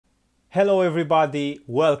Hello everybody,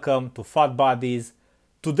 welcome to Fat Buddies.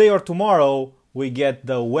 Today or tomorrow we get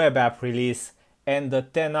the web app release and the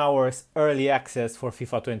 10 hours early access for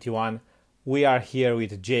FIFA 21. We are here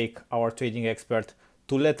with Jake, our trading expert,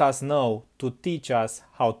 to let us know, to teach us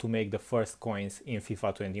how to make the first coins in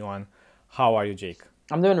FIFA 21. How are you, Jake?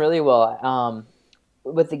 I'm doing really well.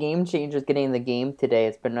 With the game changers getting in the game today,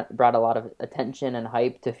 it's been brought a lot of attention and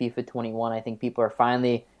hype to FIFA 21. I think people are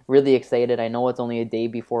finally really excited. I know it's only a day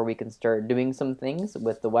before we can start doing some things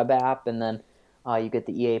with the web app, and then you get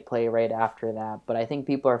the EA Play right after that. But I think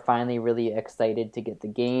people are finally really excited to get the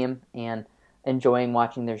game and enjoying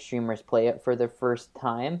watching their streamers play it for the first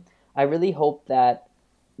time. I really hope that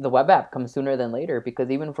the web app comes sooner than later, because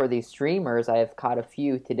even for these streamers, I have caught a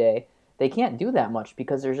few today, they can't do that much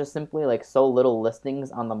because there's just simply like so little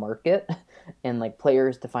listings on the market and like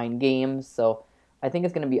players to find games. So I think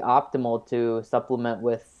it's going to be optimal to supplement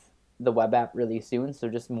with the web app really soon, so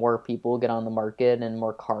just more people get on the market and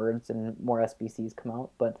more cards and more SBCs come out.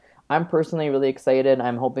 But I'm personally really excited.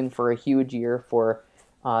 I'm hoping for a huge year for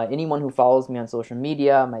anyone who follows me on social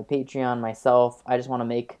media, my Patreon, myself. I just want to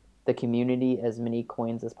make the community as many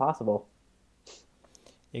coins as possible.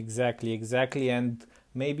 Exactly, and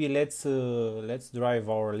maybe let's drive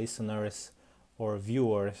our listeners or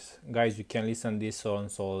viewers, guys. You can listen this on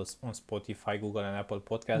Spotify, Google, and Apple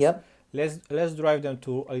Podcasts. Yep. Let's drive them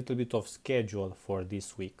to a little bit of schedule for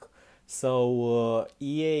this week. So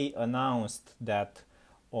EA announced that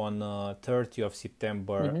on 30th of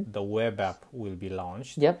September Mm-hmm. the web app will be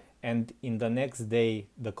launched, Yep. and in the next day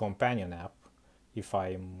the companion app, if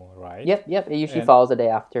I'm right. Yep. Yep. It usually And follows the day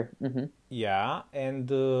after. Mm-hmm. yeah,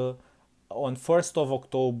 and on 1st of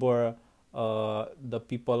October, the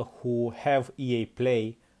people who have EA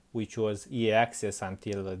Play, which was EA Access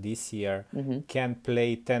until this year, Mm-hmm. can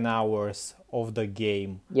play 10 hours Yep. of the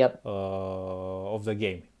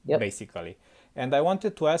game, Yep. basically. And I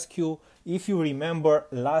wanted to ask you if you remember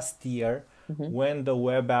last year Mm-hmm. when the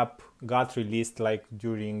web app got released, like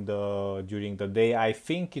during the day. I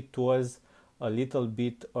think it was a little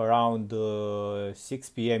bit around 6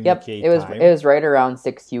 p.m. Yep, UK it time. was right around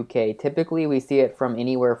 6 UK. Typically, we see it from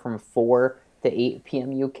anywhere from 4 to 8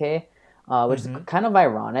 p.m. UK, which is Mm-hmm. kind of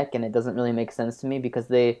ironic, and it doesn't really make sense to me because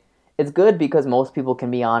it's good because most people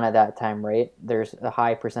can be on at that time, right? There's a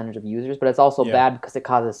high percentage of users, but it's also Yeah. bad because it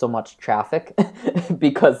causes so much traffic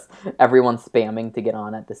because everyone's spamming to get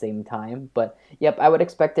on at the same time. But yep, I would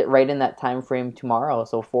expect it right in that time frame tomorrow.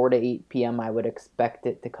 So 4 to 8 p.m. I would expect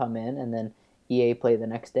it to come in, and then EA play the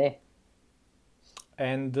next day.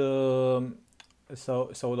 And so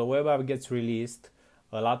the web app gets released.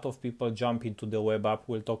 A lot of people jump into the web app.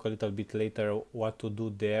 We'll talk a little bit later what to do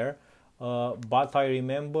there. But I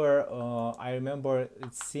remember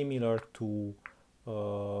it's similar to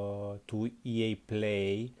EA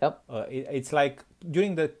Play. Yep. It's like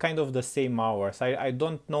during the kind of the same hours. I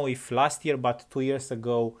don't know if last year, but 2 years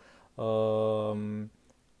ago,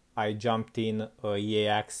 I jumped in EA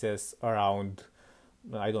Access around,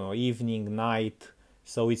 I don't know, evening, night.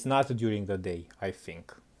 So it's not during the day, I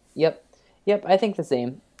think. Yep. Yep. I think the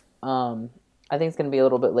same. Um, I think it's going to be a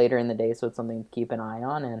little bit later in the day, so it's something to keep an eye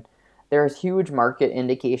on. And there's huge market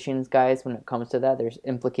indications, guys, when it comes to that. There's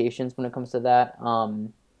implications when it comes to that.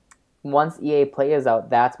 Once EA Play is out,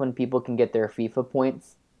 that's when people can get their FIFA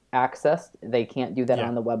points accessed. They can't do that Yeah.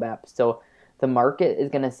 on the web app. So the market is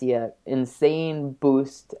going to see an insane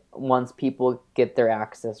boost once people get their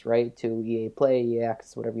access, right, to EA Play, EA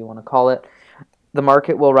Access, whatever you want to call it. The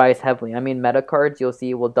market will rise heavily. I mean, meta cards you'll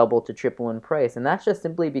see will double to triple in price, and that's just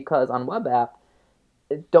simply because on web app,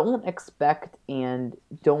 don't expect and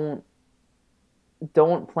don't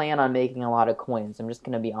plan on making a lot of coins. I'm just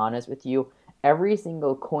going to be honest with you. Every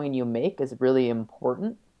single coin you make is really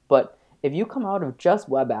important, but if you come out of just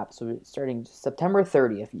web apps, so starting September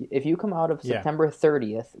 30th, if you come out of Yeah. September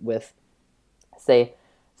 30th with, say,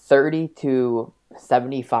 30 to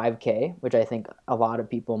 75K, which I think a lot of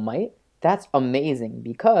people might, that's amazing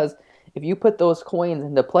because if you put those coins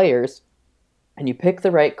into players and you pick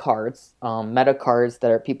the right cards, meta cards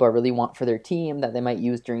that people are really want for their team that they might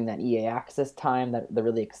use during that EA access time that they're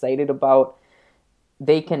really excited about,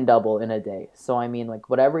 they can double in a day. So I mean, like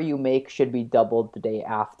whatever you make should be doubled the day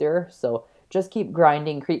after. So just keep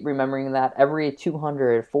grinding, keep remembering that every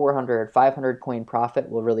 200, 400, 500 coin profit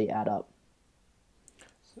will really add up.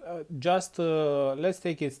 Just let's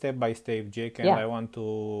take it step by step, Jake. And Yeah. I want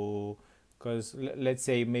to, because let's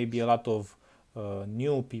say maybe a lot of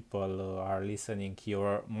new people are listening here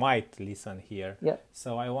or might listen here. Yep.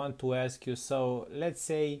 So I want to ask you. So let's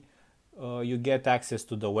say you get access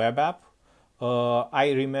to the web app.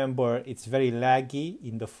 I remember it's very laggy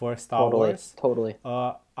in the first Totally, hours. totally.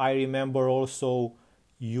 I remember also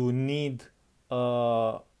you need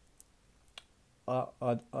uh,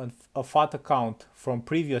 a FAT account from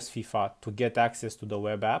previous FIFA to get access to the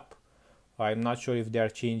web app. I'm not sure if they are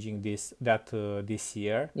changing this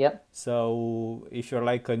year. Yep, So if you're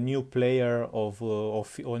like a new player of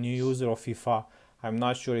or new user of FIFA, I'm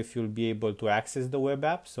not sure if you'll be able to access the web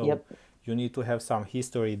app. So yep, you need to have some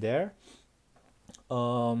history there.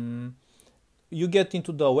 Um, you get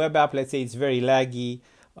into the web app, let's say it's very laggy.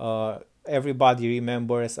 Everybody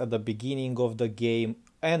remembers at the beginning of the game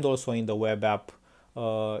and also in the web app,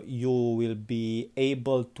 you will be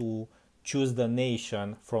able to choose the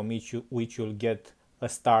nation from which you'll get a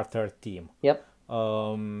starter team. yep.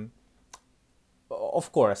 Um,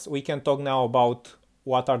 of course, we can talk now about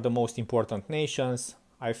what are the most important nations.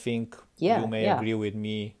 I think you Yeah, may yeah. agree with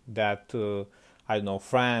me that I don't know,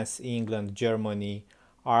 France, England, Germany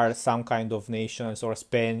are some kind of nations, or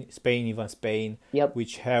Spain, even Spain, Yep,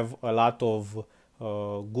 which have a lot of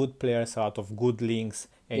good players, a lot of good links,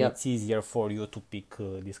 and yep. it's easier for you to pick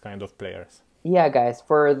these kind of players. Yeah, guys,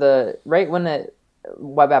 for the right when the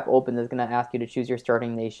web app opens, it's going to ask you to choose your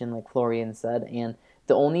starting nation, like Florian said. And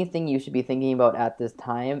the only thing you should be thinking about at this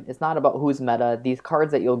time is not about who's meta. These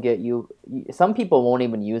cards that you'll get, some people won't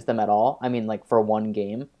even use them at all. I mean, like for one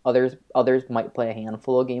game. Others might play a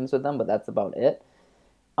handful of games with them, but that's about it.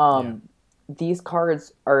 Yeah. Um, these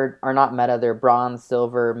cards are not meta. They're bronze,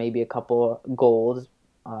 silver, maybe a couple golds,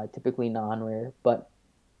 typically non-rare. But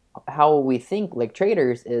how we think like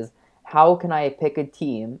traders is how can I pick a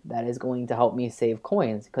team that is going to help me save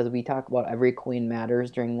coins? Because we talk about every coin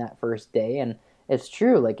matters during that first day, and it's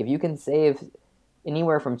true. Like if you can save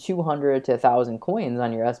anywhere from 200 to 1,000 coins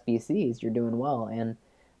on your SBCs, you're doing well. And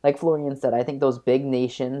like Florian said, I think those big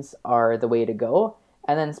nations are the way to go.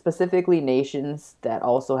 And then specifically nations that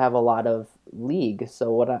also have a lot of league.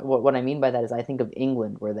 So what I mean by that is I think of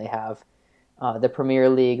England, where they have the Premier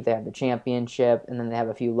League, they have the Championship, and then they have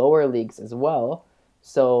a few lower leagues as well.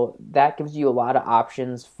 So that gives you a lot of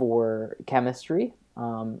options for chemistry,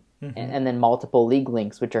 Hmm. and then multiple league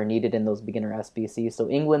links, which are needed in those beginner SBCs. So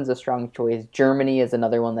England's a strong choice. Germany is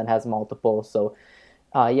another one that has multiple. So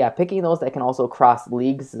yeah, picking those that can also cross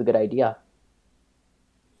leagues is a good idea.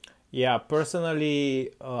 Yeah,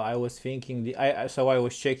 personally, I was thinking so I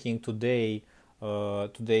was checking today.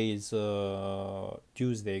 Today is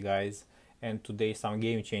Tuesday, guys, and today some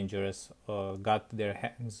game changers got their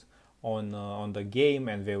hands on the game,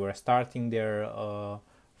 and they were starting their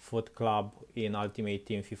foot club in Ultimate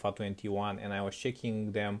Team FIFA 21, and I was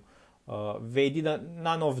checking them. They didn't.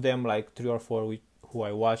 None of them, like three or four who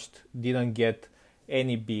I watched, didn't get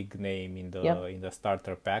any big name in Yep, the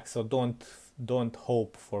starter pack. So don't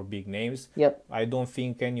hope for big names. yep, I don't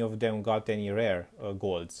think any of them got any rare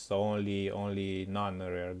golds, so only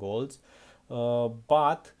non-rare golds.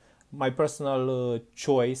 But my personal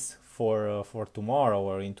choice for tomorrow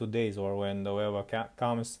or in 2 days or when the weather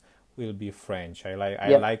comes will be French. I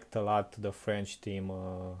yep. liked a lot the French team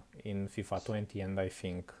in FIFA 20, and I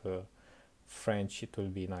think French it will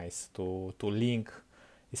be nice to link,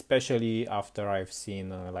 especially after I've seen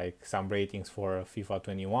like some ratings for FIFA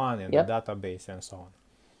 21 and the Yep. database and so on.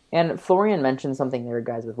 And Florian mentioned something there,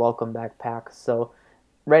 guys, with welcome back packs. So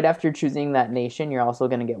right after choosing that nation, you're also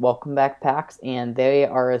going to get welcome back packs, and they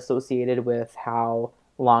are associated with how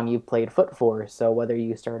long you played foot for. So whether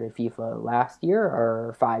you started FIFA last year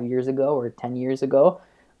or 5 years ago or 10 years ago,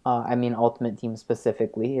 I mean Ultimate Team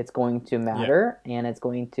specifically, it's going to Yeah. matter, and it's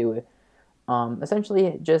going to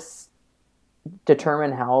essentially just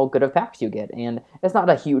determine how good of packs you get. And it's not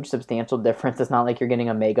a huge substantial difference. It's not like you're getting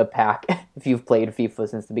a mega pack if you've played FIFA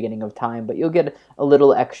since the beginning of time, but you'll get a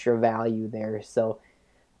little extra value there. So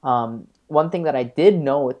one thing that I did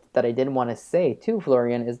note that I did want to say too,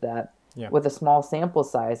 Florian, is that Yeah. with a small sample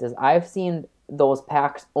size, is I've seen those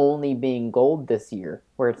packs only being gold this year,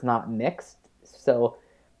 where it's not mixed. So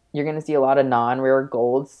you're going to see a lot of non-rare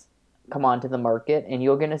golds come onto the market, and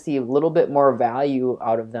you're going to see a little bit more value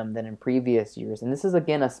out of them than in previous years. And this is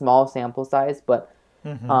again a small sample size, but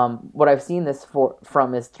Hmm. what I've seen this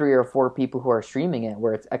from is 3 or 4 people who are streaming it,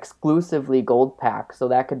 where it's exclusively gold packs. So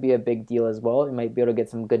that could be a big deal as well. You might be able to get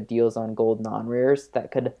some good deals on gold non-rares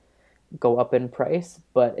that could go up in price,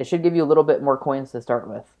 but it should give you a little bit more coins to start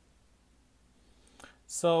with.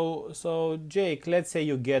 So Jake, let's say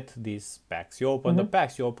you get these packs. You open the Hmm.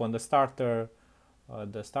 packs. You open the starter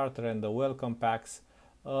and the welcome packs.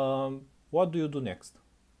 What do you do next?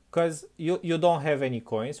 Because you don't have any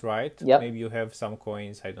coins, right? Yep. Maybe you have some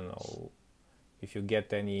coins. I don't know, if you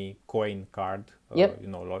get any coin card, Yep. you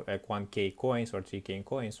know, like 1K coins or 3K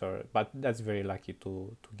coins, or but that's very lucky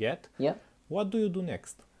to get. Yep. What do you do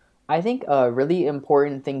next? I think a really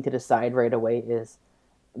important thing to decide right away is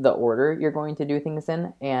the order you're going to do things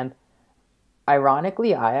in. And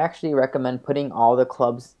ironically, I actually recommend putting all the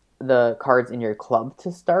cards in your club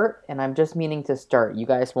to start. And I'm just meaning to start. You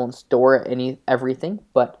guys won't store everything,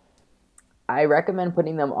 but I recommend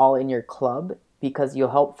putting them all in your club because you'll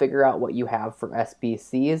help figure out what you have for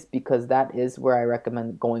SBCs, because that is where I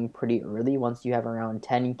recommend going pretty early once you have around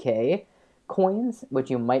 10K coins, which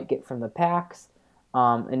you might get from the packs.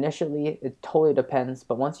 Initially, it totally depends,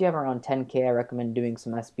 but once you have around 10K, I recommend doing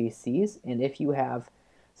some SBCs. And if you have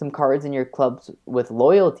some cards in your clubs with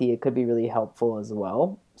loyalty, it could be really helpful as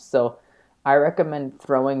well. So I recommend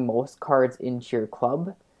throwing most cards into your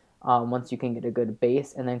club once you can get a good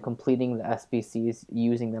base, and then completing the SBCs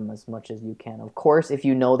using them as much as you can. Of course, if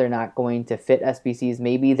you know they're not going to fit SBCs,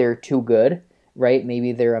 maybe they're too good, right?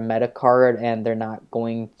 Maybe they're a meta card and they're not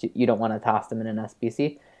going to, you don't want to toss them in an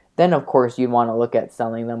SBC. Then, of course, you'd want to look at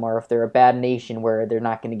selling them, or if they're a bad nation where they're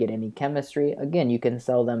not going to get any chemistry, again, you can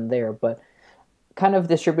sell them there. But kind of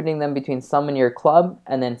distributing them between some in your club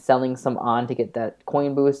and then selling some on to get that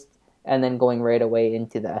coin boost, and then going right away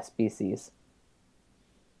into the SBCs.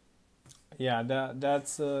 Yeah,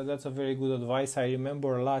 that's a very good advice. I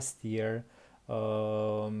remember last year,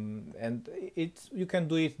 and it's you can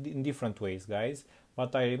do it in different ways, guys.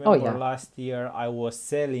 But I Oh, remember yeah. last year I was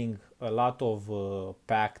selling a lot of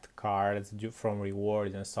packed cards from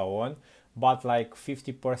rewards and so on. But like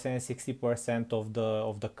 50%, 60%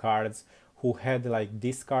 of the cards who had like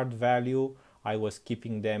discard value, I was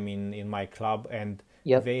keeping them in my club, and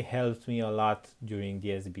Yep. they helped me a lot during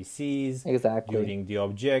the SBCs, Exactly. during the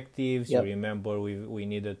objectives. You Yep. remember we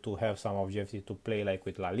needed to have some objectives to play like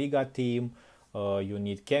with La Liga team. You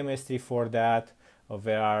need chemistry for that.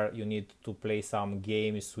 You need to play some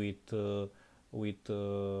games with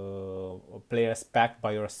players packed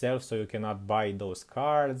by yourself, so you cannot buy those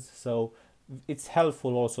cards. So it's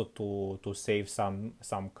helpful also to save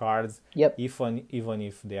some cards, Yep. even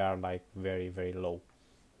if they are like very very low.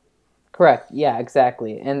 Correct. Yeah,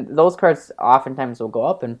 exactly. And those cards oftentimes will go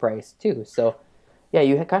up in price too. So, yeah,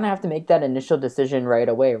 you kind of have to make that initial decision right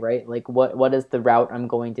away, right? Like what is the route I'm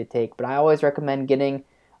going to take? But I always recommend getting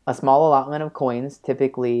a small allotment of coins,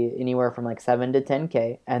 typically anywhere from like 7 to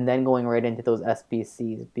 10K, and then going right into those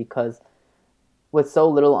SBCs, because with so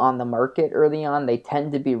little on the market early on, they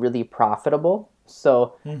tend to be really profitable.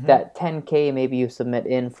 So that 10K maybe you submit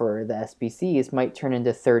in for the SBCs might turn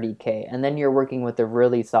into 30K, and then you're working with a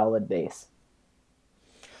really solid base.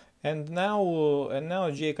 And now,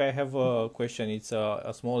 Jake, I have a question. It's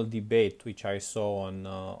a small debate which I saw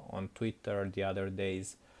on Twitter the other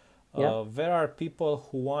days. Yep. There are people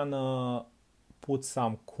who wanna put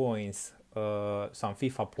some coins, some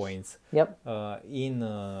FIFA points, Yep. in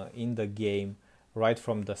the game right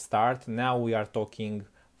from the start. Now we are talking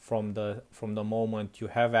from the moment you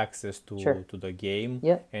have access to Sure. to the game,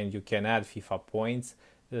 Yep. and you can add FIFA points.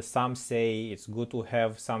 Some say it's good to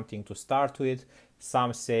have something to start with.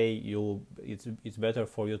 Some say it's better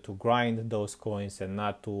for you to grind those coins and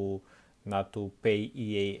not to pay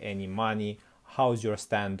EA any money. How's your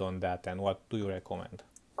stand on that, and what do you recommend?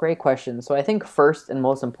 Great question. So I think first and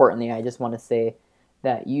most importantly, I just want to say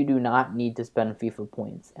that you do not need to spend FIFA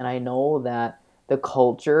points. And I know that the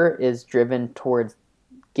culture is driven towards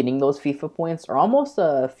getting those FIFA points, or almost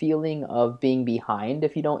a feeling of being behind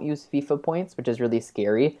if you don't use FIFA points, which is really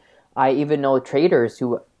scary. I even know traders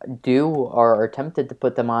who do or are tempted to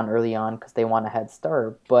put them on early on because they want a head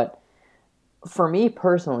start. But for me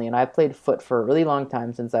personally, and I played foot for a really long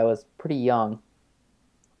time since I was pretty young,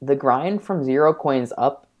 the grind from 0 coins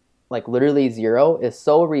up, like literally zero, is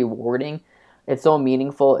so rewarding. It's so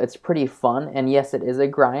meaningful. It's pretty fun. And yes, it is a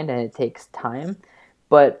grind and it takes time,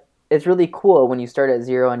 but it's really cool when you start at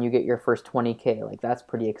zero and you get your first 20K. Like, that's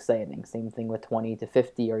pretty exciting. Same thing with 20 to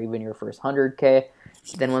 50, or even your first 100K.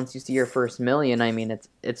 Then once you see your first million, I mean,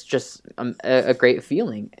 it's just a great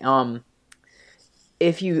feeling.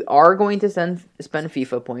 If you are going to spend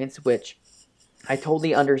FIFA points, which I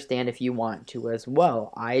totally understand if you want to as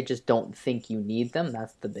well. I just don't think you need them.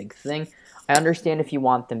 That's the big thing. I understand if you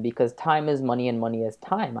want them because time is money and money is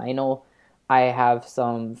time. I know I have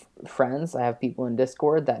some friends, I have people in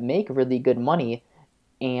Discord that make really good money,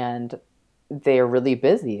 and they're really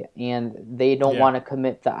busy and they don't Yeah. want to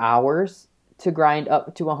commit the hours to grind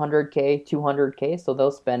up to 100K, 200K, so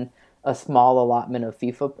they'll spend a small allotment of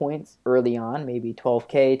FIFA points early on, maybe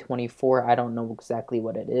 12K, 24. I don't know exactly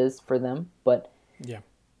what it is for them, but Yeah.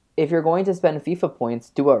 if you're going to spend FIFA points,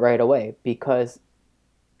 do it right away, because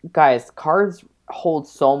guys, cards hold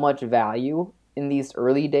so much value in these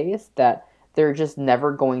early days that they're just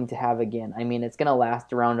never going to have again. I mean, it's going to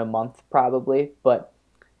last around a month probably, but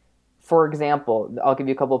for example, I'll give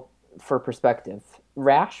you a couple for perspective.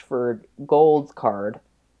 Rashford Gold card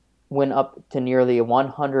went up to nearly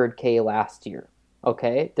 100K last year,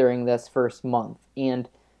 okay, during this first month. And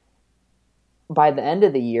by the end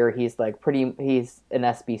of the year, he's an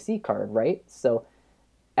SBC card, right? So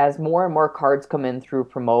as more and more cards come in through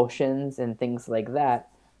promotions and things like that,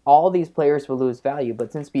 all these players will lose value.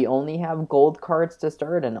 But since we only have gold cards to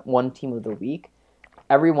start and one team of the week,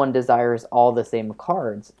 everyone desires all the same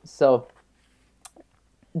cards. So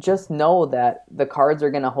just know that the cards are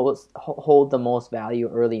going to hold the most value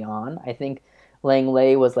early on. I think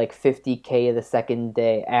Langley was like 50K the second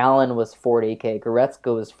day. Allen was 40K.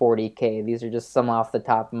 Goretzka was 40K. These are just some off the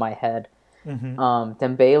top of my head.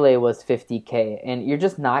 Dembele was 50K. And you're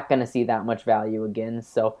just not going to see that much value again.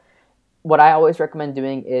 So what I always recommend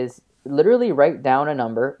doing is literally write down a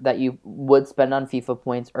number that you would spend on FIFA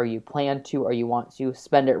points, or you plan to, or you want to.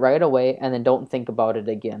 Spend it right away, and then don't think about it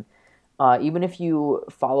again. Even if you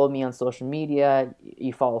follow me on social media,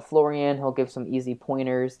 you follow Florian, he'll give some easy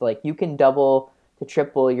pointers. Like, you can double to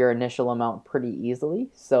triple your initial amount pretty easily.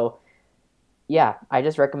 So yeah, I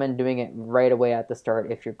just recommend doing it right away at the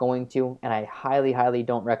start if you're going to, and I highly, highly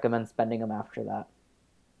don't recommend spending them after that.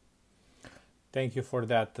 Thank you for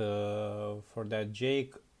that,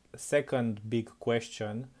 Jake. Second big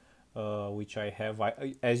question, which I have.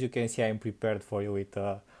 As you can see, I'm prepared for you with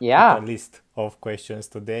a list of questions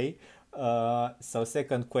today. So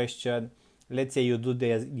second question, let's say you do the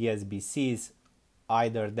SBCs,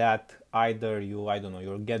 either you, I don't know,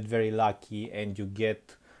 you'll get very lucky and you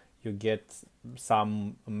get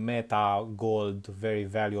some meta gold, very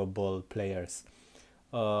valuable players.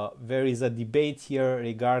 There is a debate here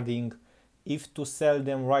regarding if to sell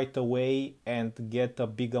them right away and get a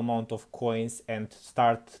big amount of coins and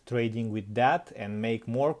start trading with that and make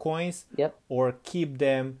more coins, or keep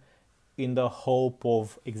them in the hope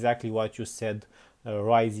of exactly what you said,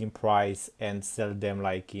 rise in price, and sell them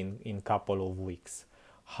like in couple of weeks.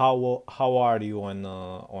 How are you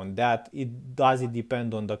on that? Does it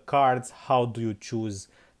depend on the cards? How do you choose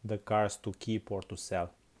the cards to keep or to sell?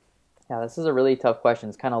 Yeah, this is a really tough question.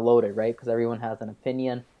 It's kind of loaded, right? Because everyone has an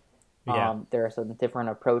opinion. There are some different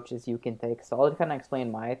approaches you can take. So I'll kind of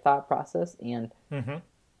explain my thought process. And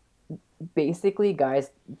basically, guys,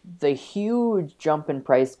 the huge jump in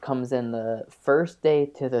price comes in the first day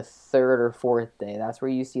to the third or fourth day. That's where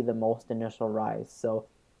you see the most initial rise. So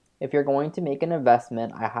if you're going to make an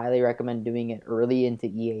investment, I highly recommend doing it early into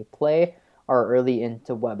EA Play or early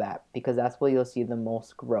into WebApp, because that's where you'll see the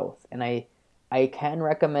most growth. And I can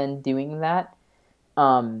recommend doing that.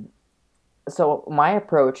 So my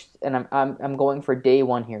approach, and I'm going for day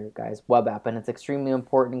one here, guys, WebApp, and it's extremely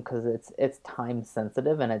important because it's time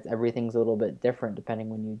sensitive and everything's a little bit different depending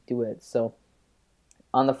when you do it. So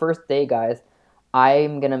on the first day, guys,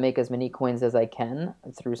 I'm gonna make as many coins as I can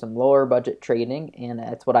through some lower budget trading, and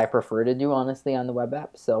that's what I prefer to do, honestly, on the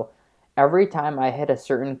WebApp. So every time I hit a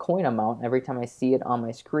certain coin amount, every time I see it on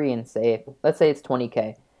my screen, let's say it's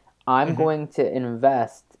 20K, I'm going to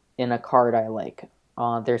invest in a card I like.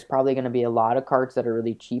 There's probably going to be a lot of cards that are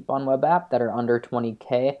really cheap on WebApp that are under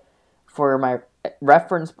 20K. For my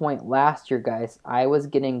reference point last year, guys, I was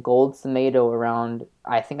getting gold Tomato around,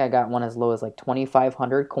 I think I got one as low as like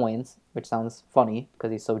 2,500 coins, which sounds funny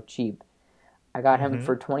because he's so cheap. I got him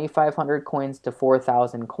for 2,500 coins to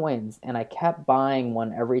 4,000 coins, and I kept buying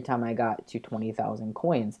one every time I got to 20,000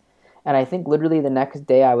 coins. And I think literally the next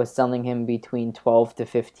day I was selling him between 12 to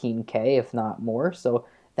 15K, if not more. So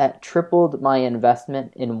that tripled my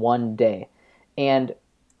investment in one day. And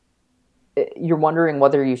you're wondering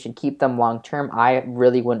whether you should keep them long term. I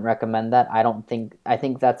really wouldn't recommend that. I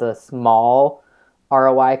think that's a small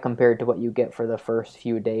ROI compared to what you get for the first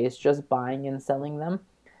few days just buying and selling them.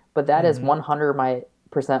 But that is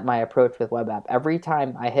 100% my approach with WebApp. Every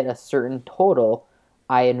time I hit a certain total,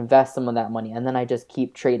 I invest some of that money, and then I just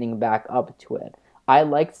keep trading back up to it. I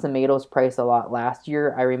liked Tomato's price a lot last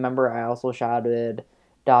year. I remember I also shouted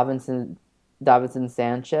Davinson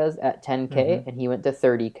Sanchez at 10K, and he went to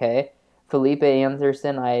 30K. Felipe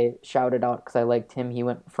Anderson, I shouted out because I liked him. He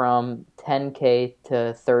went from 10K to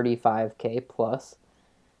 35K plus.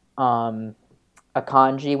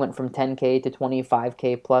 Akanji went from 10K to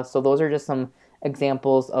 25K plus. So those are just some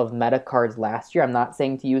examples of meta cards last year. I'm not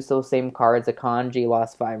saying to use those same cards. Akanji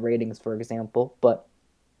lost 5 ratings, for example, but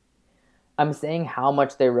I'm saying how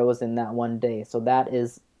much they rose in that one day. So that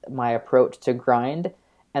is my approach to grind.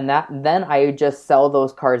 And then I just sell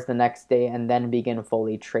those cards the next day and then begin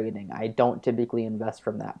fully trading. I don't typically invest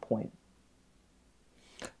from that point.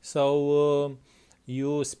 So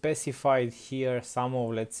you specified here some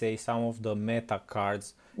of, let's say, some of the meta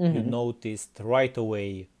cards you Hmm. noticed right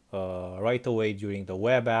away during the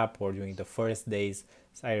web app or during the first days.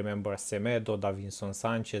 So I remember Semedo, Davinson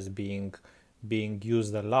Sanchez being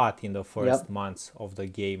used a lot in the first Yep. months of the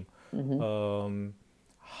game. Hmm. Um,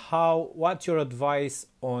 what's your advice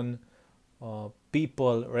on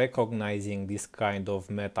people recognizing this kind of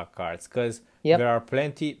meta cards? Because there Yep. are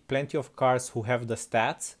plenty of cards who have the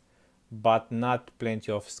stats, but not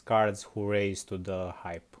plenty of cards who raise to the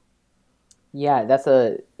hype. Yeah, that's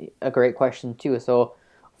a great question too. So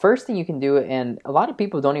first thing you can do, and a lot of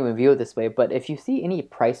people don't even view it this way, but if you see any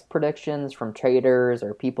price predictions from traders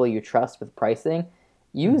or people you trust with pricing,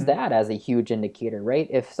 use Mm-hmm. that as a huge indicator, right?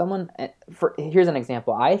 If someone, for here's an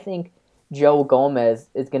example, I think Joe Gomez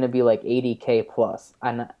is going to be like 80K plus,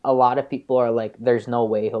 and a lot of people are like, there's no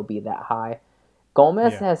way he'll be that high.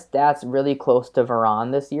 Gomez Yeah. has stats really close to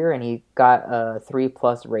Varane this year, and he got a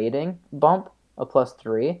 3+ rating bump, a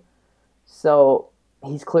 +3. So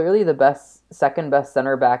he's clearly the second best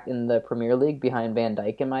center back in the Premier League behind Van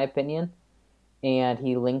Dijk, in my opinion. And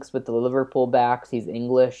he links with the Liverpool backs. He's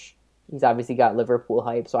English. He's obviously got Liverpool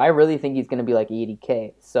hype. So I really think he's going to be like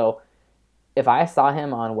 80K. So if I saw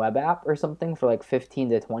him on WebApp or something for like 15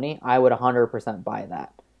 to 20, I would 100% buy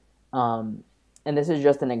that. Um, and this is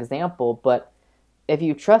just an example, but if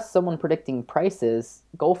you trust someone predicting prices,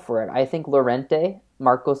 go for it. I think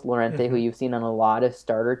Marcos Llorente, who Mm-hmm. you've seen on a lot of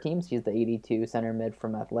starter teams, he's the 82 center mid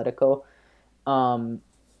from Atletico. Um,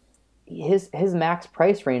 his max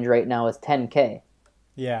price range right now is 10K.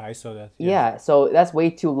 Yeah, I saw that. Yes. Yeah, so that's way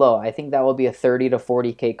too low. I think that will be a 30 to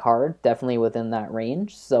 40K card, definitely within that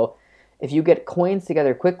range. So if you get coins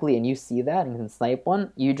together quickly and you see that and can snipe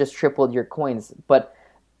one, you just tripled your coins. But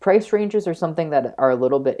price ranges are something that are a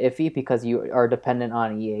little bit iffy because you are dependent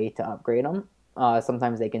on EA to upgrade them.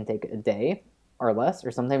 Sometimes they can take a day or less,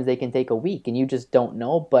 or sometimes they can take a week, and you just don't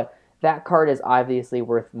know. But that card is obviously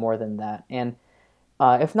worth more than that. And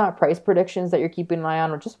if not price predictions that you're keeping an eye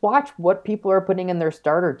on, just watch what people are putting in their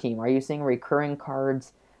starter team. Are you seeing recurring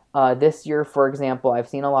cards? This year, for example, I've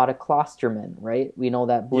seen a lot of Klosterman, right? We know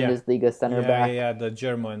that Yeah. Bundesliga center back. Yeah. The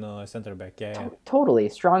German center back. Yeah, yeah. Totally.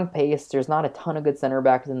 Strong pace. There's not a ton of good center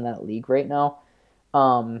backs in that league right now.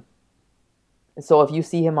 Um, so if you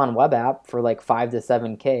see him on WebApp for like 5 to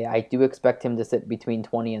 7K, I do expect him to sit between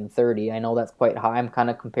 20 and 30. I know that's quite high. I'm kind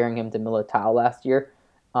of comparing him to Militao last year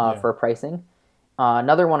Yeah. for pricing.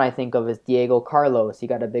 Another one I think of is Diego Carlos. He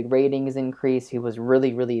got a big ratings increase. He was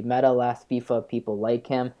really, really meta last FIFA. People like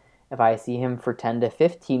him. If I see him for 10 to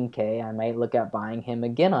 15K, I might look at buying him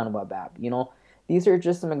again on WebApp. These are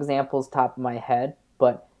just some examples top of my head,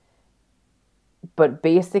 but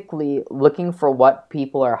basically looking for what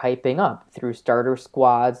people are hyping up through starter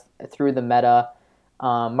squads, through the meta.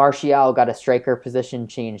 Martial got a striker position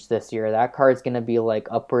change this year. That card's going to be like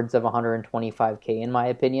upwards of 125K in my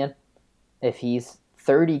opinion. If he's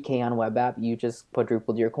 30K on WebApp, you just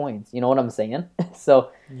quadrupled your coins. You know what I'm saying? So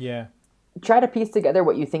Yeah. try to piece together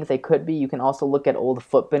what you think they could be. You can also look at old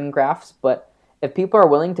footbin graphs, but if people are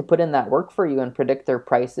willing to put in that work for you and predict their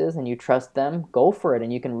prices and you trust them, go for it.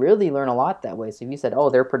 And you can really learn a lot that way. So if you said, oh,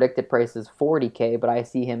 their predicted price is 40K, but I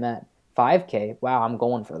see him at 5K, wow, I'm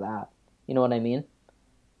going for that. You know what I mean?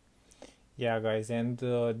 Yeah, guys, and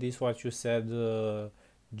this what you said,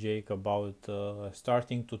 Jake, about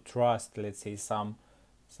starting to trust, let's say, some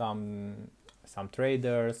some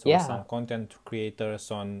traders or Yeah, some content creators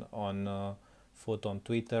on foot on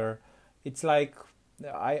Twitter. It's like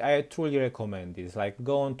I truly recommend this. Like,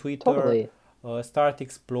 go on Twitter, totally. start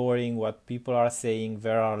exploring what people are saying.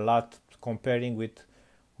 There are a lot comparing with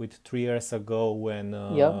 3 years ago when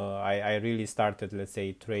Yep. I really started, let's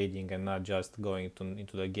say, trading and not just going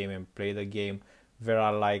into the game and play the game. There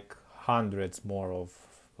are like hundreds more of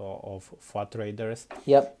FUT traders.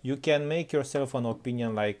 Yep. You can make yourself an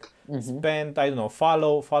opinion, like Mm-hmm. spend, I don't know,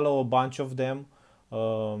 follow a bunch of them,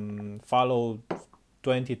 follow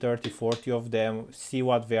 20, 30, 40 of them, see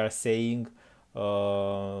what they are saying.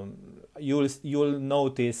 You'll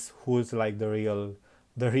notice who's like the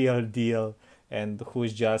real deal and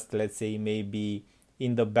who's just, let's say, maybe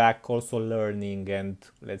in the back also learning and,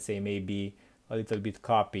 let's say, maybe a little bit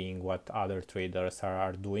copying what other traders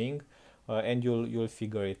are doing, and you'll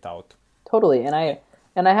figure it out. Totally. Eh,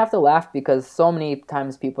 And I have to laugh because so many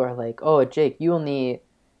times people are like, "Oh, Jake, you only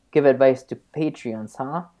give advice to Patreons,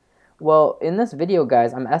 huh?" Well, in this video,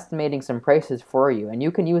 guys, I'm estimating some prices for you, and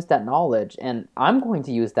you can use that knowledge, and I'm going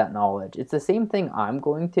to use that knowledge. It's the same thing I'm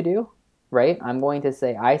going to do, right? I'm going to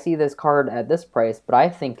say, I see this card at this price, but I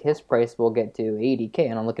think his price will get to 80K,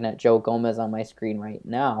 and I'm looking at Joe Gomez on my screen right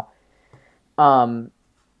now. Um,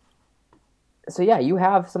 So yeah, you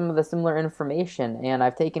have some of the similar information, and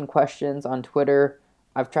I've taken questions on Twitter.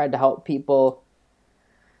 I've tried to help people.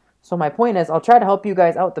 So my point is, I'll try to help you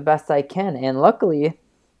guys out the best I can, and luckily,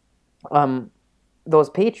 um, those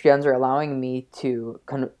Patreons are allowing me to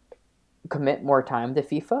commit more time to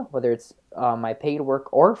FIFA, whether it's my paid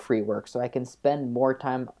work or free work, so I can spend more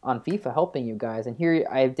time on FIFA helping you guys. And here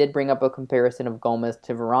I did bring up a comparison of Gomez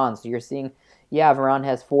to Varane. So you're seeing, yeah, Varane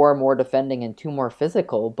has 4 more defending and 2 more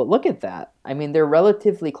physical, but look at that. I mean, they're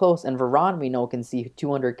relatively close, and Varane we know can see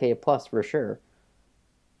 200k plus for sure.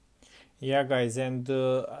 Yeah, guys, and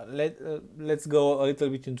let's go a little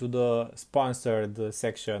bit into the sponsored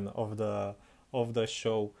section of the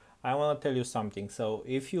show. I want to tell you something. So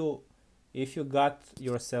if you got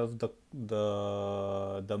yourself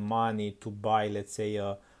the money to buy, let's say,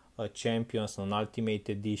 a Champions, an Ultimate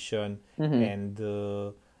Edition, Mm-hmm. and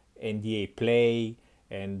NDA Play,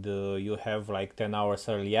 and you have like 10 hours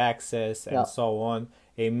early access and Yeah, so on,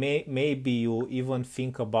 and maybe you even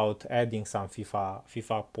think about adding some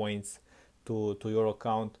FIFA points to your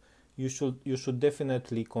account, you should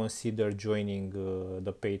definitely consider joining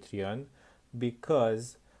the Patreon,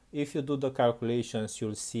 because if you do the calculations,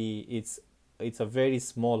 you'll see it's a very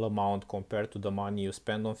small amount compared to the money you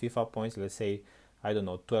spend on FIFA points. Let's say, I don't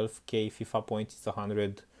know, 12k FIFA points is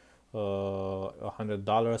 $100 or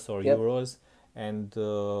yep. euros, and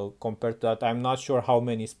compared to that, I'm not sure how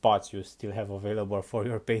many spots you still have available for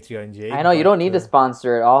your Patreon, I Jake, know you but don't need to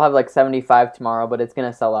sponsor it. I'll have like 75 tomorrow, but it's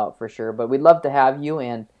gonna sell out for sure. But we'd love to have you,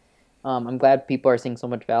 and I'm glad people are seeing so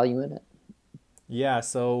much value in it. yeah,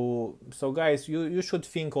 so guys, you should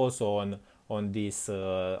think also on this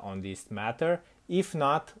matter. If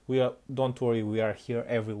not, we are don't worry, we are here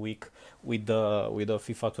every week with the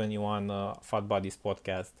FIFA 21 Fat Buddies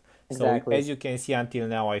podcast. So Exactly. as you can see, until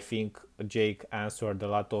now, I think Jake answered a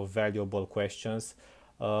lot of valuable questions.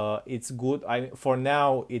 It's good. For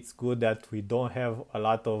now, it's good that we don't have a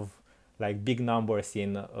lot of like big numbers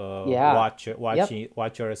in Yeah. Yep.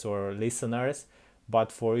 watchers or listeners,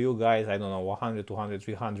 but for you guys, I don't know, 100, 200,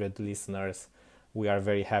 300 listeners, we are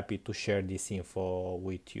very happy to share this info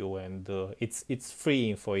with you, and it's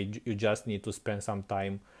free info. You just need to spend some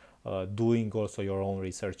time doing also your own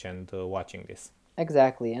research and watching this.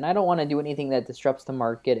 Exactly. And I don't want to do anything that disrupts the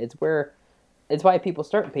market. It's why people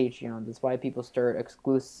start Patreons. It's why people start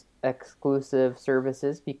exclusive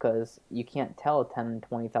services, because you can't tell 10,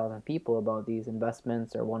 20,000 people about these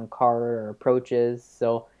investments or one card or approaches.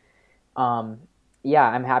 So, um, yeah,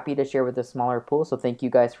 I'm happy to share with a smaller pool. So thank you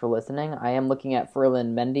guys for listening. I am looking at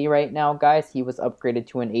Ferland Mendy right now, guys. He was upgraded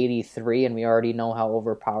to an 83, and we already know how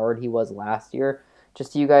overpowered he was last year.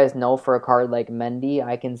 Just so you guys know, for a card like Mendy,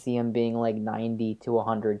 I can see him being like 90 to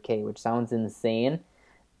 100k, which sounds insane,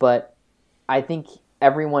 but I think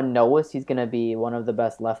everyone knows he's going to be one of the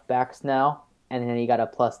best left backs now. And then he got a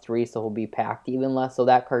 +3, so he'll be packed even less. So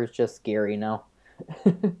that card's just scary now.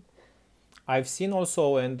 I've seen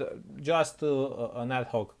also, and just an ad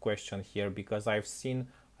hoc question here, because I've seen,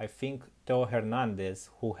 I think, Teo Hernandez,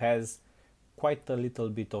 who has quite a little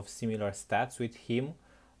bit of similar stats with him.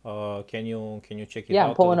 Can you check it Yeah, I'm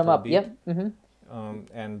out a pulling him little up. bit? Yep. Hmm.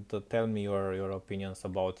 And tell me your opinions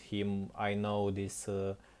about him. I know this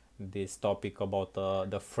topic about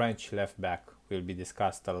the French left back will be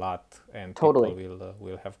discussed a lot, and people Totally.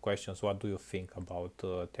 will have questions. What do you think about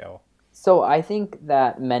Theo? So I think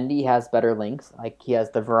that Mendy has better links. Like he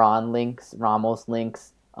has the Varane links, Ramos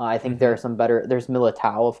links. I think there are Mm-hmm. some better. There's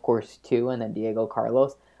Militao, of course, too, and then Diego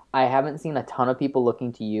Carlos. I haven't seen a ton of people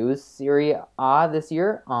looking to use Serie A this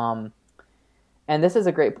year. And this is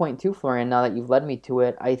a great point too, Florian. Now that you've led me to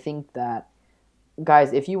it, I think that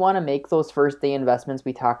guys, if you want to make those first day investments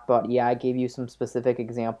we talked about, yeah, I gave you some specific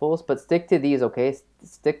examples, but stick to these, okay?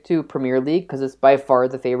 Stick to Premier League because it's by far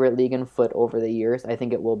the favorite league in foot over the years. I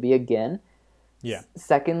think it will be again. Yeah.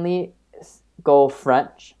 Secondly, go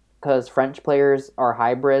French because French players are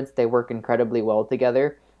hybrids. They work incredibly well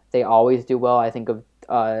together. They always do well. I think of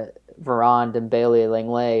Varane, Dembele,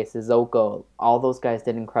 Lenglet, Sissoko. All those guys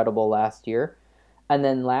did incredible last year. And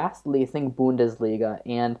then lastly, think Bundesliga.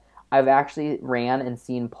 And I've actually ran and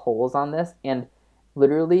seen polls on this, and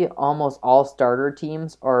literally almost all starter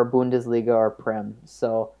teams are Bundesliga or Prem.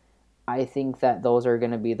 So I think that those are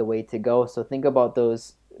going to be the way to go. So think about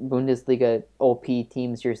those Bundesliga OP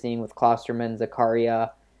teams you're seeing with Klosterman,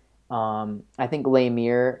 Zakaria. I think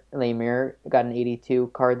Lemire got an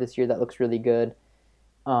 82 card this year that looks really good.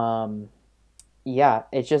 Um, yeah,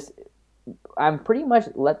 it's just I'm pretty much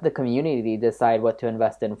let the community decide what to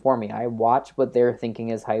invest in for me. I watch what they're thinking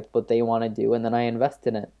is hype, what they want to do, and then I invest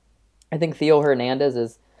in it. I think Theo Hernandez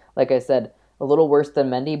is, like I said, a little worse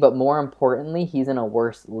than Mendy, but more importantly, he's in a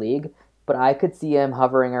worse league. but I could see him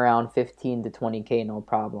hovering around 15 to 20K, no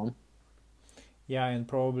problem. Yeah, and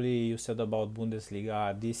probably you said about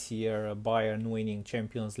Bundesliga this year, Bayern winning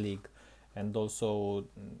Champions League, and also,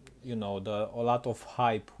 the a lot of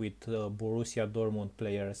hype with Borussia Dortmund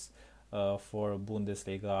players for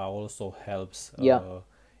Bundesliga also helps Yeah,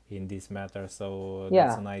 in this matter. So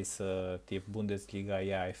that's a yeah, nice tip. Bundesliga,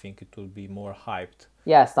 yeah, I think it will be more hyped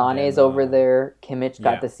yeah. Sane's than, over there. Kimmich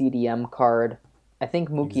got yeah, the CDM card. I think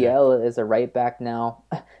exactly. Mukiel is a right back now.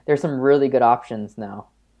 There's some really good options now.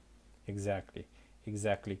 Exactly,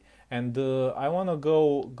 exactly. And I want to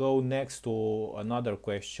go next to another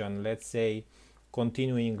question. Let's say,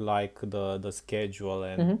 continuing like the schedule,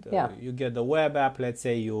 and Yeah. you get the web app. Let's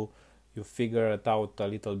say you figure it out a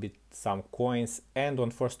little bit, some coins, and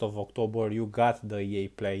on 1st of October you got the EA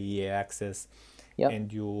Play, EA Access, Yep.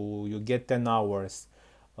 and you get 10 hours.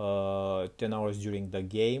 10 hours during the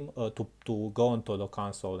game to go onto the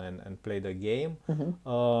console and play the game. hmm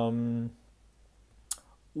um,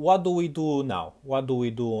 what do we do now? What do we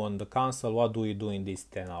do on the console? What do we do in these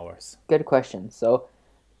 10 hours? Good question. So,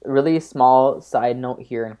 really small side note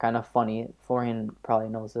here and kind of funny. Florian probably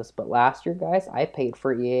knows this, but last year, guys, I paid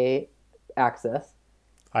for EA access,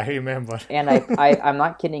 I remember. and I'm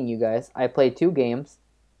not kidding you guys. I played two games.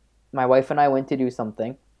 My wife and I went to do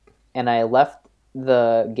something, and I left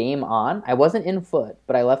the game on. I wasn't in foot,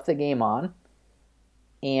 but I left the game on,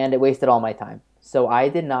 and it wasted all my time. So I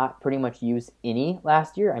did not pretty much use any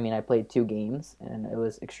last year. I mean, I played two games, and it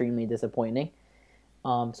was extremely disappointing.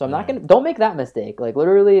 So I'm not Yeah. gonna. Don't make that mistake. Like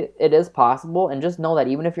literally, it is possible, and just know that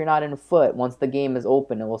even if you're not in foot, once the game is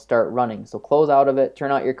open, it will start running. So close out of it,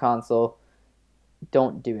 turn out your console.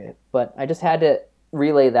 Don't do it. But I just had to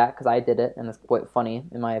relay that because I did it, and it's quite funny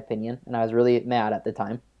in my opinion, and I was really mad at the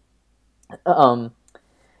time. Um,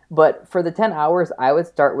 but for the 10 hours, I would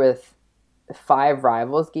start with five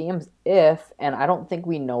rivals games if, and I don't think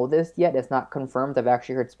we know this yet. It's not confirmed. I've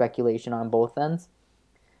actually heard speculation on both ends.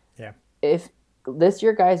 Yeah. If this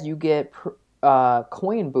year, guys, you get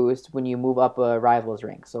coin boost when you move up a rivals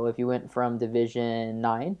rank. So if you went from Division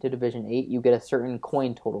 9 to Division 8, you get a certain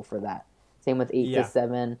coin total for that. Same with 8 to Yeah.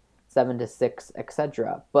 7, 7 to 6,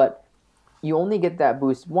 etc. But you only get that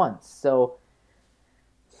boost once. So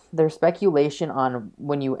there's speculation on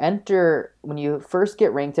when you first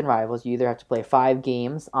get ranked in rivals, you either have to play 5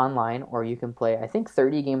 games online or you can play, I think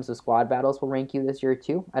 30 games of squad battles will rank you this year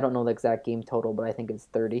too. I don't know the exact game total, but I think it's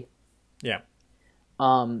 30. Yeah.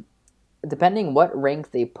 Um, Depending what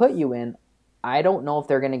rank they put you in, I don't know if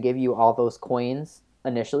they're going to give you all those coins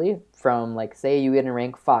initially. From like, say you get in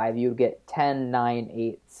rank 5, you'd get 10, 9,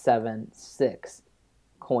 8, 7, 6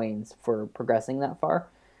 coins for progressing that far.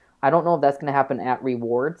 I don't know if that's going to happen at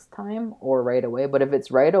rewards time or right away, but if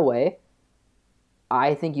it's right away,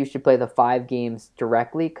 I think you should play the 5 games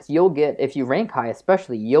directly because you'll get, if you rank high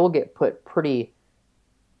especially, you'll get put pretty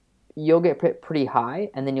high,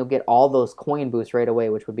 and then you'll get all those coin boosts right away,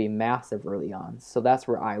 which would be massive early on. So that's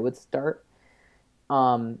where I would start.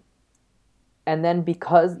 Um, and then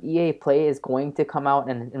because EA Play is going to come out,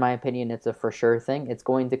 and in my opinion, it's a for sure thing, it's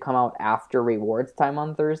going to come out after rewards time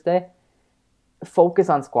on Thursday. Focus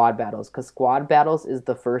on squad battles because squad battles is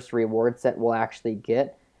the first reward set we'll actually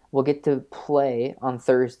get. We'll get to play on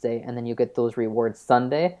Thursday, and then you get those rewards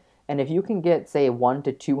Sunday. And if you can get, say, 1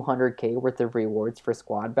 to 200K worth of rewards for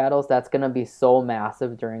squad battles, that's going to be so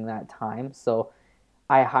massive during that time. So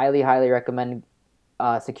I highly, highly recommend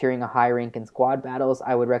securing a high rank in squad battles.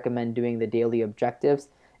 I would recommend doing the daily objectives.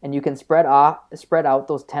 And you can spread out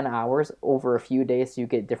those 10 hours over a few days so you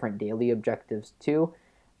get different daily objectives too.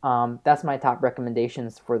 That's my top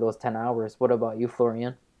recommendations for those 10 hours. What about you,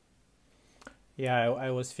 Florian? Yeah, I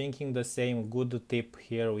was thinking the same. Good tip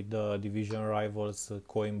here with the division rivals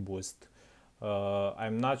coin boost.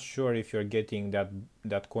 I'm not sure if you're getting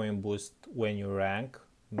that coin boost when you rank.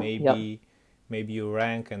 Yep. Maybe you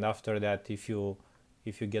rank, and after that, if you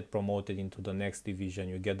get promoted into the next division,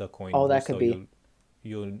 you get the coin Oh, that boost. could So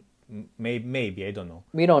be. maybe I don't know.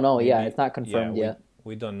 We don't know. Yeah, Maybe, it's not yeah, confirmed we yet.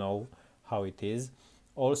 we don't know how it is.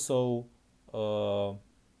 Also, uh,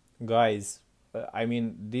 guys, I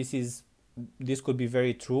mean, this could be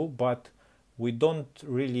very true, but we don't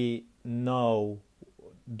really know.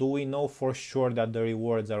 Do we know for sure that the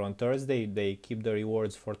rewards are on Thursday? They keep the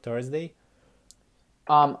rewards for Thursday?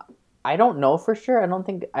 Um, I don't know for sure. I don't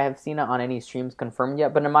think I have seen it on any streams confirmed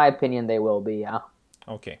yet, but in my opinion, they will be. Yeah.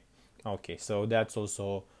 Okay, okay, so that's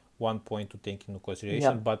also one point to take into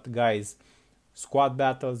consideration. Yep. But guys, squad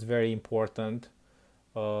battles very important.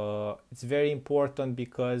 It's very important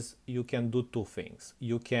because you can do two things.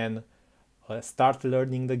 You can start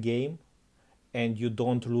learning the game, and you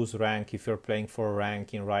don't lose rank if you're playing for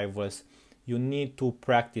rank in rivals. you need to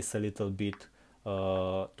practice a little bit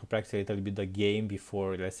the game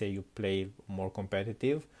before, let's say, you play more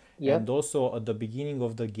competitive. And Yep. also at the beginning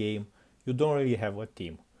of the game, you don't really have a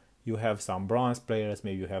team. You have some bronze players,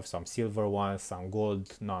 maybe you have some silver ones, some gold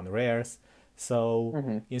non-rares. So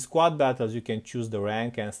Mm-hmm. in squad battles, you can choose the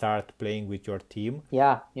rank and start playing with your team.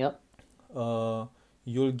 Yeah. Yep. uh,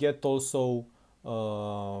 you'll get also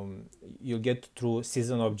you'll get through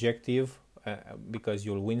season objective, because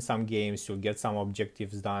you'll win some games, you'll get some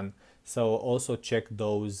objectives done. So also check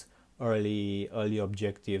those early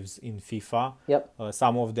objectives in FIFA. Yep.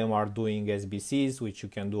 Some of them are doing SBCs, which you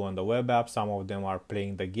can do on the web app. Some of them are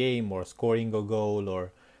playing the game or scoring a goal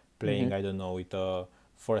or playing, Mm-hmm. I don't know, with a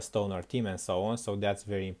first owner team and so on. So that's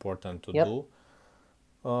very important to Yep. do.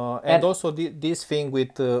 And And also this thing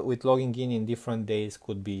with logging in different days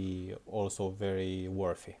could be also very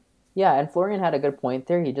worthy. yeah, and Florian had a good point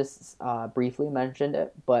there. He just briefly mentioned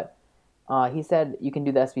it, but he said you can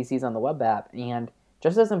do the SBCs on the web app. And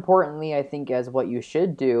just as importantly, I think, as what you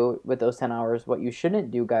should do with those 10 hours, what you shouldn't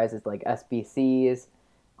do, guys, is like SBCs.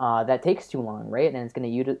 That takes too long, right? And it's going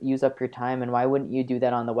to use up your time. And why wouldn't you do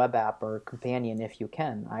that on the web app or companion if you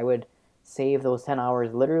can? I would save those 10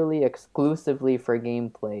 hours literally exclusively for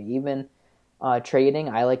gameplay. Even trading,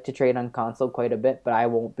 I like to trade on console quite a bit, but I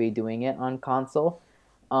won't be doing it on console.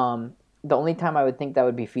 The only time I would think that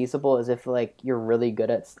would be feasible is if like you're really good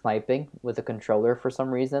at sniping with a controller for some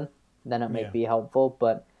reason, then it might Yeah. be helpful.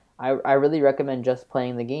 But I really recommend just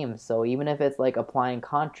playing the game. So even if it's like applying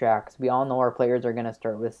contracts, we all know our players are gonna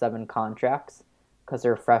start with 7 contracts because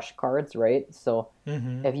they're fresh cards, right? So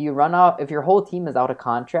Mm-hmm. if you run out, if your whole team is out of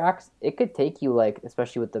contracts, it could take you like,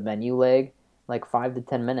 especially with the menu lag, like 5 to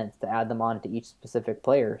 10 minutes to add them on to each specific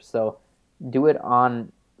player. So do it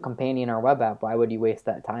on companion or web app. Why would you waste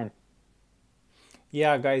that time?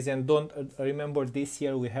 Yeah, guys, and don't remember this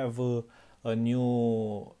year we have a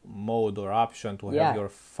new mode or option to have Yeah, your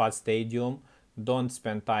fast stadium. Don't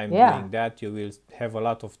spend time yeah, doing that. You will have a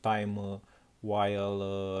lot of time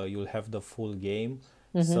while you'll have the full game.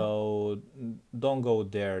 mm-hmm. So don't go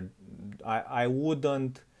there. I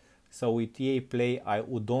wouldn't. So with EA Play, I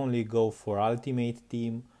would only go for Ultimate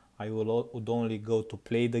Team. Would only go to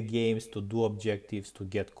play the games, to do objectives, to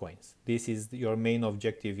get coins. This is your main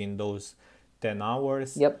objective in those 10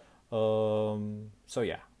 hours. Yep, So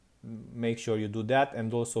yeah, make sure you do that.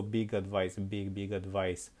 And also big advice, big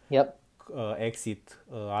advice, yep. exit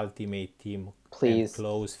Ultimate Team and Please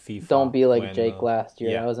close don't FIFA be like when Jake last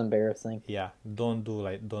year. That yeah, was embarrassing. yeah, don't do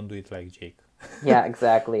it like Jake. Yeah,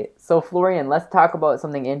 exactly. So, Florian, let's talk about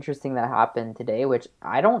something interesting that happened today, which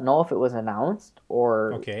I don't know if it was announced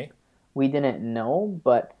or Okay. we didn't know,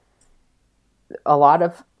 but a lot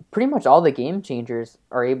of pretty much all the game changers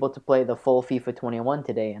are able to play the full FIFA 21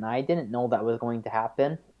 today, and I didn't know that was going to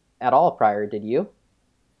happen at all prior. Did you?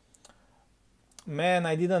 Man,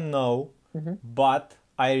 I didn't know, Mm-hmm. but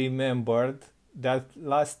I remembered that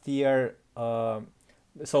last year.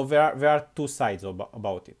 So there are two sides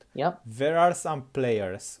about it. Yep. There are some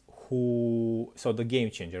players who, so the game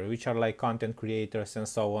changer, which are like content creators and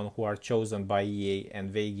so on, who are chosen by EA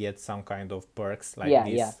and they get some kind of perks like Yeah,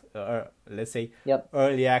 yeah. this, let's say Yep.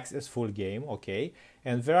 early access full game, okay.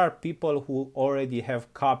 And there are people who already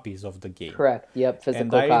have copies of the game. Correct. Yep. And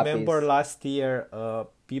Physical I remember copies. last year,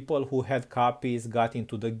 people who had copies got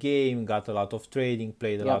into the game, got a lot of trading,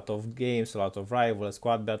 played a Yep. lot of games, a lot of rivals,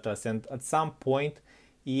 squad battles, and at some point,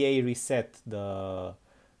 EA reset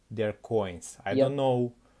their coins. I Yep. don't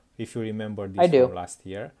know if you remember I this do. from last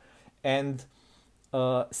year. And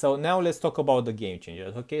so now let's talk about the game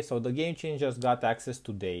changers. Okay, so the game changers got access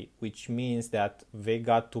today, which means that they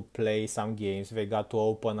got to play some games, they got to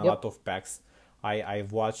open a Yep. lot of packs.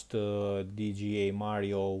 I've watched DGA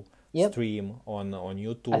Mario Yep. stream on I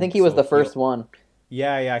YouTube. think he was So the first one.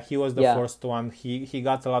 yeah, he was the Yeah. first one. He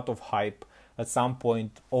got a lot of hype. At some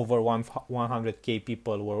point, over 100K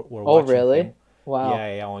people were Oh, watching really? him. Wow.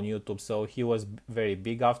 Yeah, on YouTube. So he was very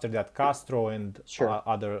big. After that, Castro and Sure.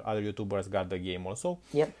 other YouTubers got the game also.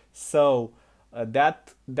 Yep. So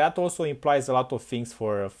that also implies a lot of things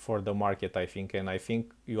for the market, I think. And I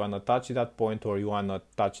think you wanna touch that point, or you wanna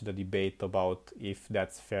touch the debate about if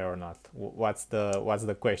that's fair or not. What's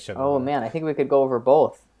the question? Oh man, I think we could go over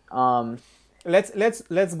both.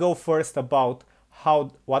 Let's go first about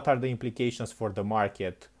what are the implications for the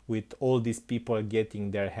market with all these people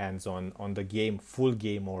getting their hands on the game, full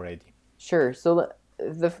game already. Sure. So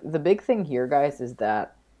the big thing here, guys, is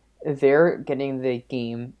that they're getting the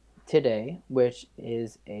game today, which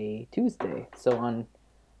is a Tuesday. So on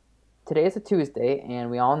today is a Tuesday,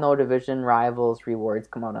 and we all know Division Rivals rewards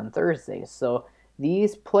come out on Thursday. So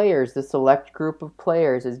these players, the select group of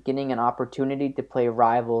players, is getting an opportunity to play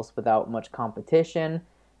rivals without much competition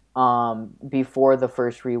before the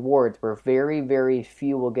first rewards, where very, very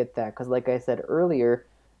few will get that. Because, like I said earlier,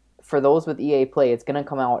 for those with EA Play, it's going to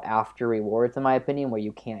come out after rewards, in my opinion, where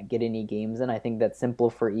you can't get any games in. I think that's simple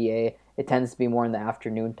for EA. It tends to be more in the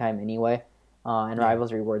afternoon time anyway, and Yeah.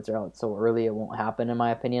 Rivals rewards are out so early, it won't happen, in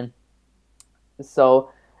my opinion.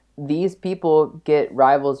 So these people get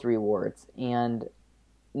Rivals rewards, and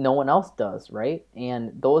no one else does, right?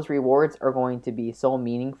 And those rewards are going to be so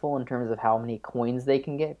meaningful in terms of how many coins they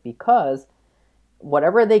can get, because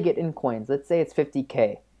whatever they get in coins, let's say it's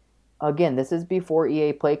 50K. Again, this is before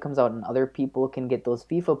EA Play comes out and other people can get those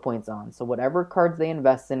FIFA points on. So whatever cards they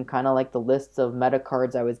invest in, kind of like the lists of meta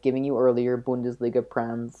cards I was giving you earlier, Bundesliga,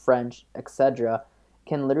 Prem, French, etc.,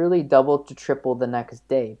 can literally double to triple the next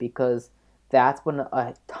day, because that's when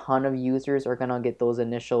a ton of users are going to get those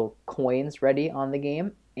initial coins ready on the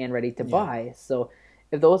game and ready to Yeah. buy. So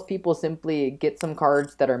if those people simply get some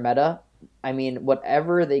cards that are meta, I mean,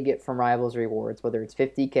 whatever they get from Rivals rewards, whether it's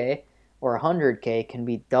 50K or 100K, can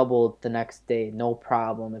be doubled the next day, no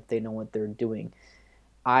problem, if they know what they're doing.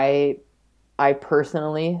 I I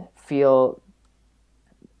personally feel,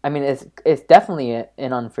 I mean, it's definitely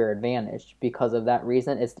an unfair advantage because of that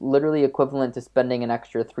reason. It's literally equivalent to spending an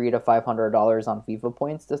extra $300 to $500 on FIFA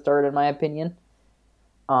points to start, in my opinion.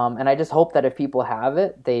 And I just hope that if people have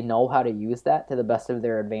it, they know how to use that to the best of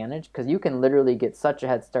their advantage, because you can literally get such a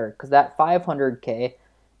head start. Because that 500K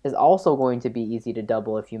is also going to be easy to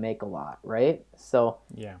double if you make a lot, right? So,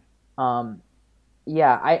 Yeah. um,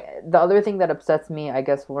 yeah, the other thing that upsets me, I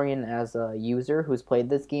guess, Florian, as a user who's played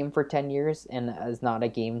this game for 10 years and is not a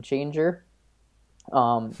game changer,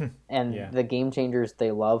 and Yeah. the game changers,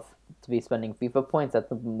 they love to be spending FIFA points.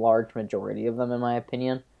 That's a large majority of them, in my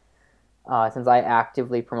opinion. Since I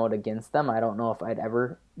actively promote against them, I don't know if I'd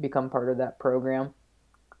ever become part of that program.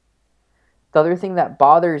 The other thing that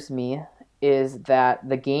bothers me is that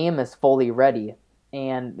the game is fully ready,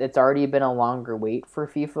 and it's already been a longer wait for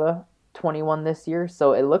FIFA 21 this year,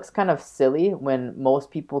 so it looks kind of silly when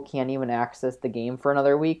most people can't even access the game for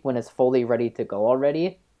another week when it's fully ready to go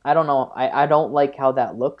already. I don't know. I don't like how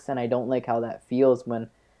that looks, and I don't like how that feels when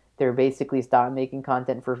they're basically stopped making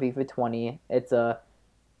content for FIFA 20. It's a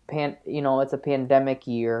pandemic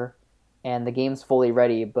year, and the game's fully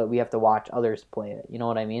ready, but we have to watch others play it. You know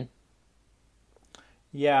what I mean?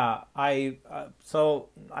 Yeah, I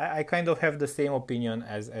kind of have the same opinion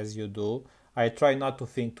as you do. I try not to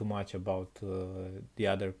think too much about the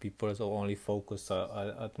other people, so only focus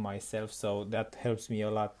at myself. So that helps me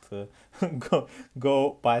a lot.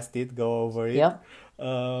 Go past it, go over it. Yeah.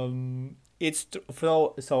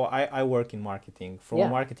 I work in marketing. From a Yeah.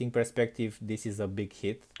 marketing perspective, this is a big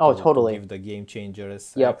hit Oh, to totally. give the game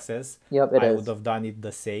changers Yep. access. Yep, it I would is. have done it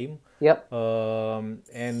the same. Yep.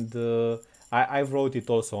 And I wrote it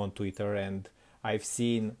also on Twitter, and I've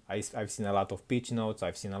seen a lot of pitch notes.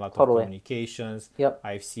 I've seen a lot of Totally. communications. Yep.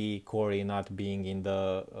 I see Corey not being in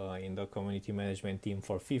the community management team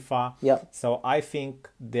for FIFA. Yep. So I think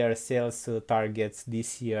their sales targets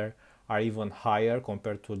this year are even higher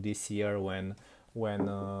compared to this year when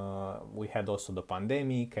we had also the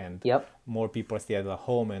pandemic and Yep. more people stayed at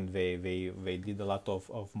home, and they did a lot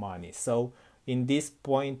of money. So in this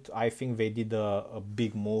point, I think they did a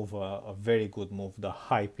big move, a very good move. The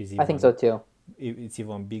hype is I think so even too. it's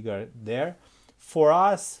even bigger there. For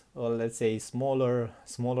us, let's say smaller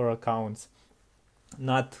accounts,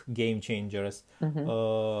 not game changers.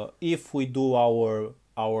 Mm-hmm. If we do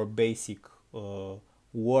our basic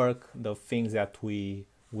work, the things that we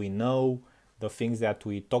know, the things that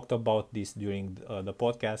we talked about this during the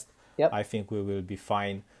podcast, Yep. I think we will be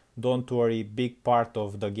fine. Don't worry. Big part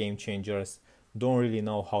of the game changers don't really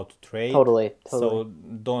know how to trade, Totally. so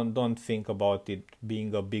Totally. don't think about it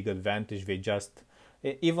being a big advantage. They just,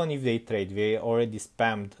 even if they trade, they already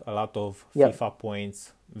spammed a lot of Yep. FIFA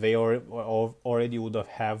points. They already would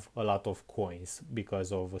have a lot of coins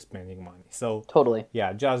because of spending money. So Totally.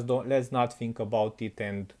 yeah, just don't, let's not think about it.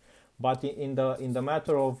 And but in the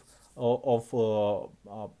matter of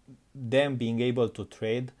them being able to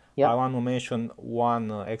trade, I Yep. want to mention one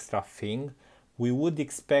extra thing. We would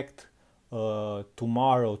expect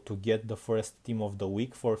tomorrow to get the first team of the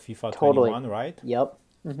week for FIFA Totally. 21, right? Yep.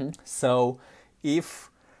 Mm-hmm. So if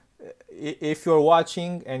if you're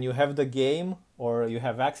watching and you have the game or you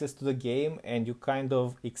have access to the game and you kind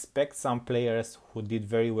of expect some players who did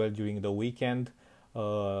very well during the weekend,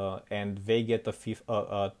 and they get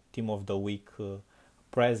a team of the week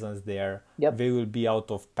presence there, Yep. they will be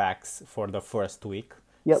out of packs for the first week.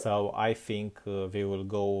 Yep. So I think they will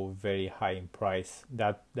go very high in price.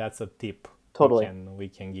 That's a tip Totally. we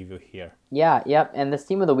can give you here. Yeah, yep. And this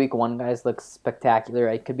team of the week one, guys, looks spectacular.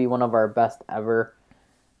 It could be one of our best ever.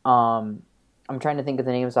 Um, I'm trying to think of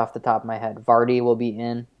the names off the top of my head. Vardy will be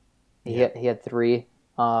in. Yeah. He had three.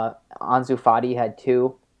 Ansu Fati had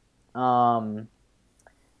two. Um,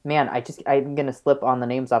 man, I'm gonna slip on the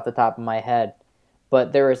names off the top of my head,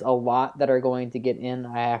 but there is a lot that are going to get in.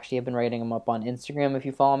 I actually have been writing them up on Instagram. If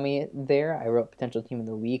you follow me there, I wrote potential team of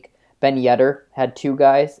the week. Ben Yedder had two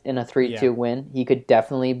guys in a 3-2 Yeah. win. He could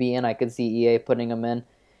definitely be in. I could see EA putting him in.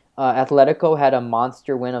 Atletico had a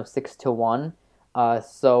monster win of 6-1.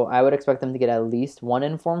 So I would expect them to get at least one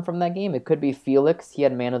inform from that game. It could be Felix. He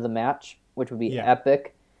had man of the match, which would be Yeah.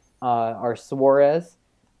 epic. Or Suarez.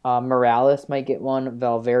 Morales might get one.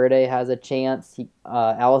 Valverde has a chance.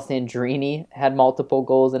 Alessandrini had multiple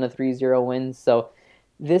goals in a 3-0 win. So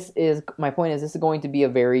my point is this is going to be a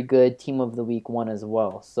very good team of the week one as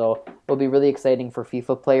well. So it'll be really exciting for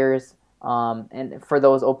FIFA players. And for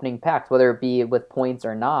those opening packs, whether it be with points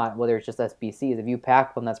or not, whether it's just SBCs, if you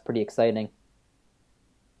pack one, that's pretty exciting.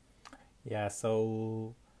 Yeah,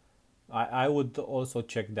 so I would also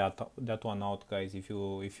check that one out, guys. If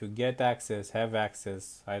you get access, have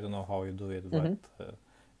access. I don't know how you do it, but Mm-hmm.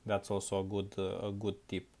 that's also a good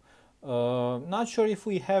tip. Not sure if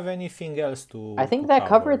we have anything else I to think that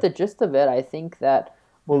covered cover. the gist of it. I think that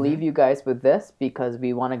we'll Mm-hmm. leave you guys with this because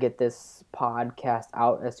we want to get this podcast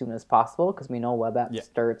out as soon as possible because we know WebApp Yeah.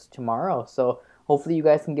 starts tomorrow. So hopefully you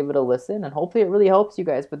guys can give it a listen and hopefully it really helps you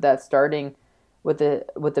guys with that starting with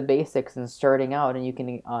the basics and starting out and you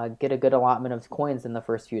can get a good allotment of coins in the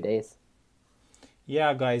first few days.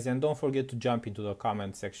 Yeah, guys, and don't forget to jump into the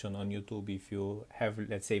comment section on YouTube if you have,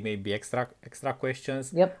 let's say, maybe extra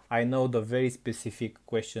questions. Yep. I know the very specific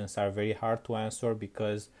questions are very hard to answer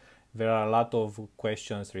because there are a lot of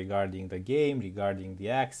questions regarding the game, regarding the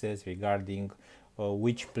access, regarding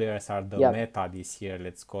which players are the Yep. meta this year,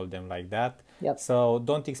 let's call them like that. Yep. So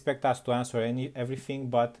don't expect us to answer everything,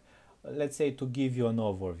 but let's say to give you an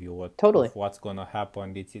overview Totally. of what's gonna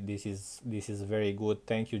happen. This is very good.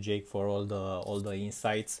 Thank you, Jake, for all the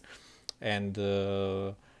insights. And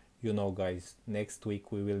guys, next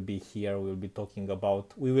week we will be here. We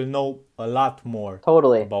will know a lot more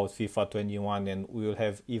Totally. about FIFA 21, and we will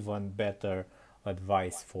have even better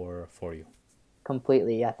advice for you.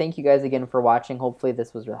 Completely. Yeah. Thank you guys again for watching. Hopefully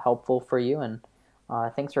this was helpful for you. And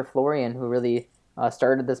thanks for Florian, who really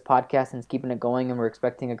started this podcast and is keeping it going. And we're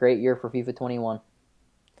expecting a great year for FIFA 21.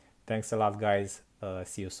 Thanks a lot, guys.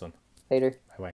 See you soon. Later. Bye bye.